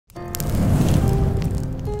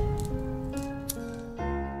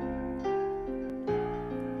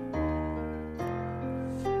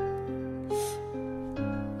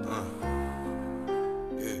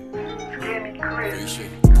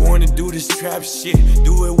do this trap shit,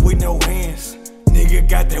 do it with no hands. Nigga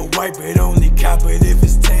got that white, but only cop it if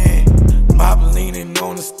it's tan. Mop leaning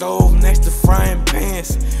on the stove next to frying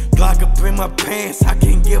pans. Glock up in my pants, I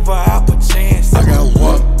can't give her up a chance. I got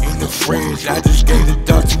what in the fridge, I just gave the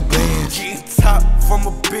dog 2 bands. Getting top from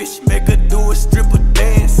a bitch, make her do a stripper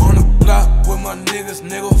dance. On the block with my niggas,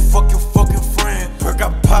 nigga, fuck your fucking friend. Perk I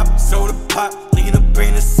pop, soda pop, lean up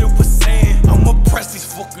in the super sand. I'ma press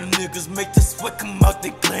these fucking niggas, make the sweat come out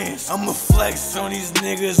their glands. I'ma flex on these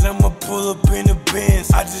niggas, I'ma pull up in the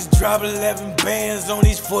Benz. I just drop 11 bands on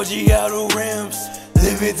these 4G outer rims.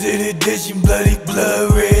 Living to the ditch in bloody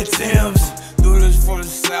blood red Timbs. Do this for the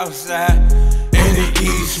south side and the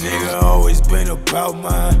east, nigga, always been about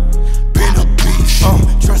mine. Been a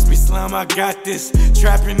beast, trust me slime, I got this.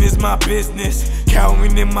 Trapping is my business,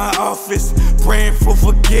 counting in my office, praying for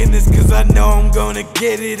forgiveness, cause I know I'm gonna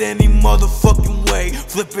get it any motherfucking way.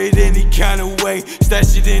 Flip it any kind of way,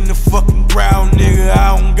 stash it in the fucking ground, nigga,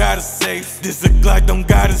 I don't got a safe. This a Glock, don't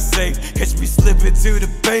got a safe. Catch me slipping to the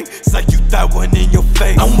bank, it's like you thought one in your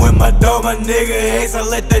face. I'm with my dog, my nigga hates, I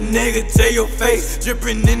let that nigga tell your face.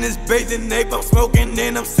 Dripping in this bathing ape, I'm smoking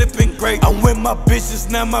and I'm sipping grape. I'm with my bitch, it's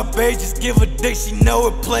not my babe, just give a dick, she know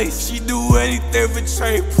her place. She do anything for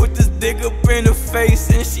trade, put this dick up in her face,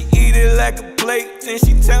 and she eat it like a plate. Then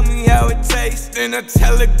she tell me how it tastes, then I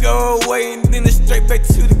tell her go away, and then it's straight back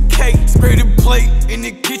to the cake. Spray the plate in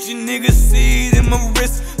the kitchen, nigga, see it in my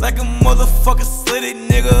wrist like a motherfucker slit it,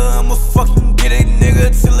 nigga. I'ma fucking get it, nigga,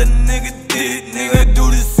 till a nigga did it, nigga. Do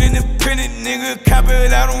this independent, nigga, cop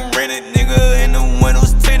it, I don't rent it, nigga, and the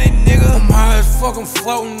windows tinted, nigga. I'm high as fuck, I'm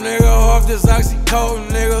floating, nigga, off this oxycodone,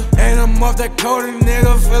 nigga, and I'm off that codeine,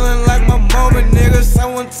 nigga, feeling like my moment, nigga.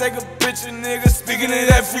 Someone take a picture, nigga, speaking of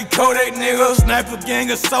that free Kodak, nigga. Sniper gang,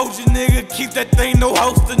 a soldier, nigga, keep that thing no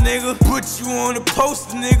holster, nigga. Put you on a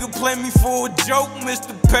poster, nigga, play me for a joke,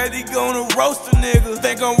 Mr. Petty gonna roast a nigga.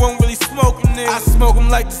 Think I won't really smoke a nigga, I smoke him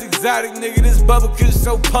like this exotic, nigga, this bubble cause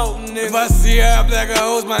so potent, nigga. If I see her out like a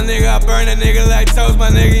hose, my nigga, I burn that nigga like toast, my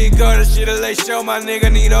nigga. He got a shit late show, my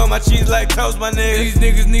nigga, need all my cheese like toast, my nigga. These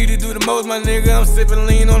niggas need to do the most, my nigga, I'm sipping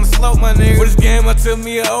lean on the slope, my nigga. For this game, I took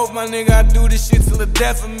me an oath, my nigga, I do this shit till the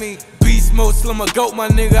death of me. Beast mode, till I'm a goat, my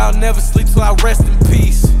nigga, I'll never sleep till I rest in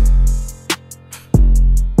peace.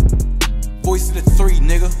 Voice of the 3,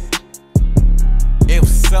 nigga.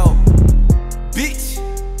 SOL, bitch.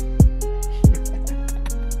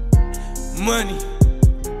 Money.